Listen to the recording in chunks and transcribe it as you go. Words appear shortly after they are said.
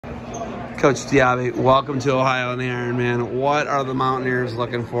Coach Diabe, welcome to Ohio and the Ironman. What are the Mountaineers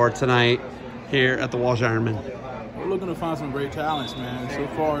looking for tonight here at the Walsh Ironman? We're looking to find some great talents, man. So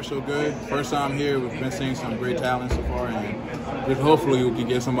far, so good. First time here, we've been seeing some great talents so far, and just hopefully we can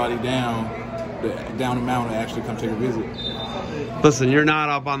get somebody down the mountain to actually come take a visit. Listen, you're not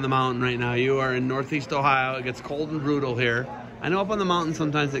up on the mountain right now. You are in Northeast Ohio. It gets cold and brutal here. I know up on the mountain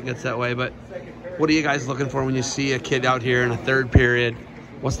sometimes it gets that way, but what are you guys looking for when you see a kid out here in a third period?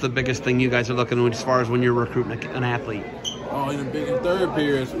 What's the biggest thing you guys are looking at as far as when you're recruiting an athlete? Oh, in third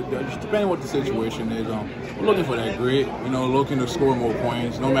period, just depending on what the situation is, we're looking for that grit, looking to score more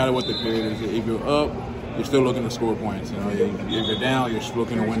points, no matter what the period is. If you're up, you're still looking to score points. If you're down, you're just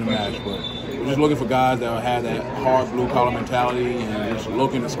looking to win the match. But we're just looking for guys that will have that hard blue-collar mentality and just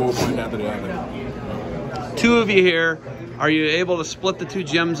looking to score points after the other. Two of you here, are you able to split the two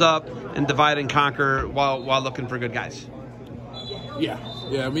gyms up and divide and conquer while looking for good guys?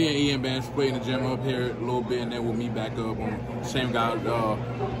 Yeah, me and Ian been splitting the gym up here a little bit, and then we'll meet back up on the same guy.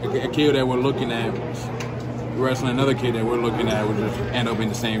 A kid that we're looking at wrestling another kid that we're looking at, we'll just end up in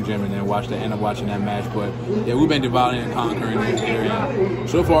the same gym and then end up watching that match. But yeah, we've been dividing and conquering this here, and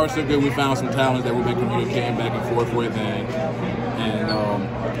so far so good. We found some talents that we've been communicating back and forth with, and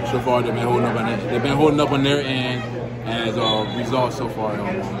so far they've been holding up on their end as results so far.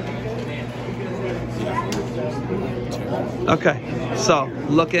 Okay, so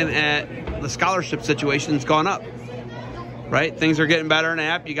looking at the scholarship situation's gone up, right? Things are getting better in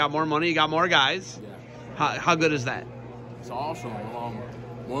App. You got more money, you got more guys. How good is that? It's awesome.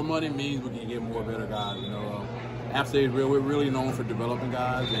 More money means we can get more better guys. App State we're really known for developing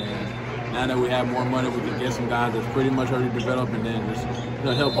guys, and now that we have more money, we can get some guys that's pretty much already developed, and then just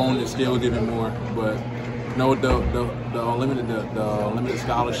help hone their skills even more. But the limited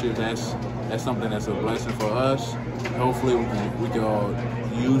scholarships, that's something that's a blessing for us. Hopefully we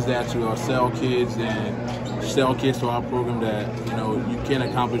can use that to sell kids to our program that you can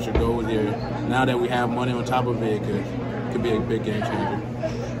accomplish your goals here. Now that we have money on top of it, it could be a big game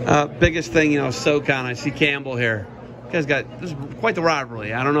changer. Biggest thing, SoCon. I see Campbell here. You guys this is quite the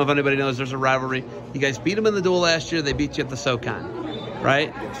rivalry. I don't know if anybody knows there's a rivalry. You guys beat them in the duel last year. They beat you at the SoCon,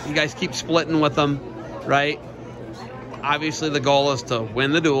 right? Yes. You guys keep splitting with them, right? Obviously, the goal is to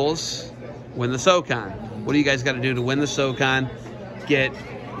win the duels, win the SoCon. What do you guys got to do to win the SoCon?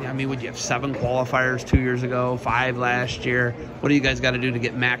 Would you have 7 qualifiers 2 years ago, 5 last year? What do you guys got to do to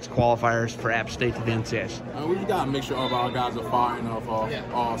get max qualifiers for App State to the NCAAs? We got to make sure all of our guys are firing off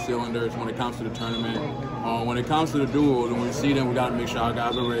all cylinders when it comes to the tournament. When it comes to the duels, when we see them, we got to make sure our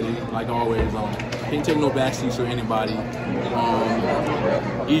guys are ready, like always. Can't take no backseats for anybody.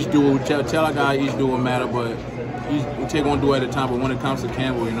 Each duel, tell our guys each duel will matter, but we take one duel at a time. But when it comes to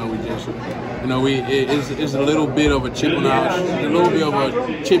Campbell, it's a little bit of a chip on our, a little bit of a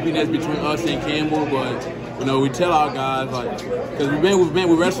chippiness between us and Campbell. But we tell our guys because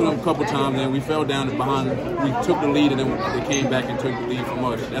we wrestled them a couple times and we fell down behind. We took the lead and then they came back and took the lead from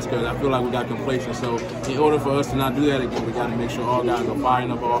us. That's because I feel like we got complacent. So in order for us to not do that again, we got to make sure all guys are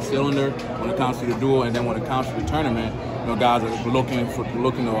firing up all cylinder when it comes to the duel, and then when it comes to the tournament, guys are looking to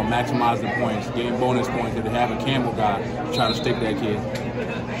maximize the points, getting bonus points. If they have a Campbell guy, trying to stick that kid.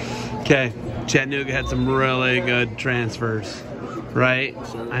 Okay, Chattanooga had some really good transfers, right?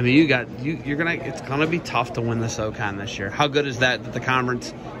 Sure. It's gonna be tough to win the SoCon this year. How good is that the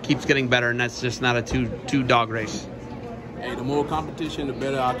conference keeps getting better and that's just not a two dog race? Hey, the more competition, the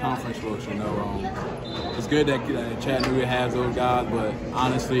better our conference looks. It's good that Chattanooga has those guys, but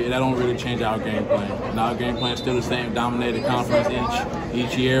honestly, that don't really change our game plan. Our game plan is still the same: dominate the conference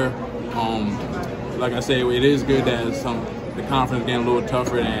each year. Like I say, it is good that the conference getting a little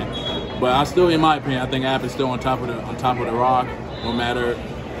tougher but I still, in my opinion, I think App is still on top of the rock, no matter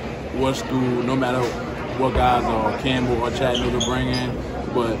what school, no matter what guys Campbell or Chattanooga bring in.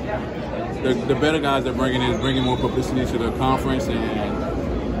 But the better guys they're bringing more publicity to the conference,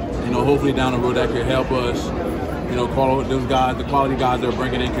 and hopefully down the road that could help us. Those guys, the quality guys they're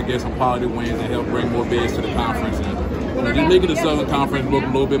bringing in, could get some quality wins and help bring more bids to the conference, and just making the Southern Conference look a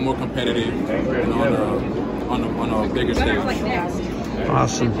little bit more competitive on a bigger stage.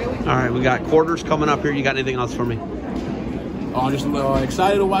 Awesome. All right, we got quarters coming up here. You got anything else for me? I'm just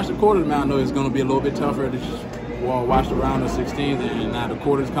excited to watch the quarters, man. I know it's going to be a little bit tougher to just watch the round of 16, and now the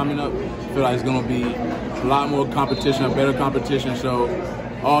quarters coming up. I feel like it's going to be a lot more competition, a better competition. So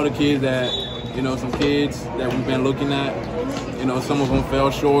all the kids that, some kids that we've been looking at, You know, some of them fell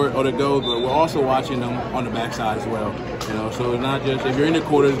short of the goal, but we're also watching them on the backside as well. You know, so it's not just if you're in the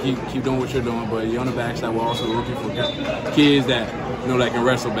quarters, keep doing what you're doing, but you're on the backside. We're also looking for kids that that can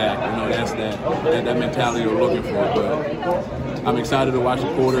wrestle back. You know, that's that mentality we're looking for. But I'm excited to watch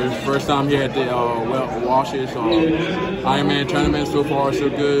the quarters. First time here at the Walsh's Ironman tournament. So far, so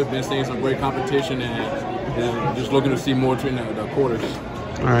good. Been seeing some great competition and just looking to see more between the quarters.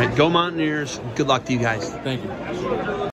 All right, go Mountaineers. Good luck to you guys. Thank you.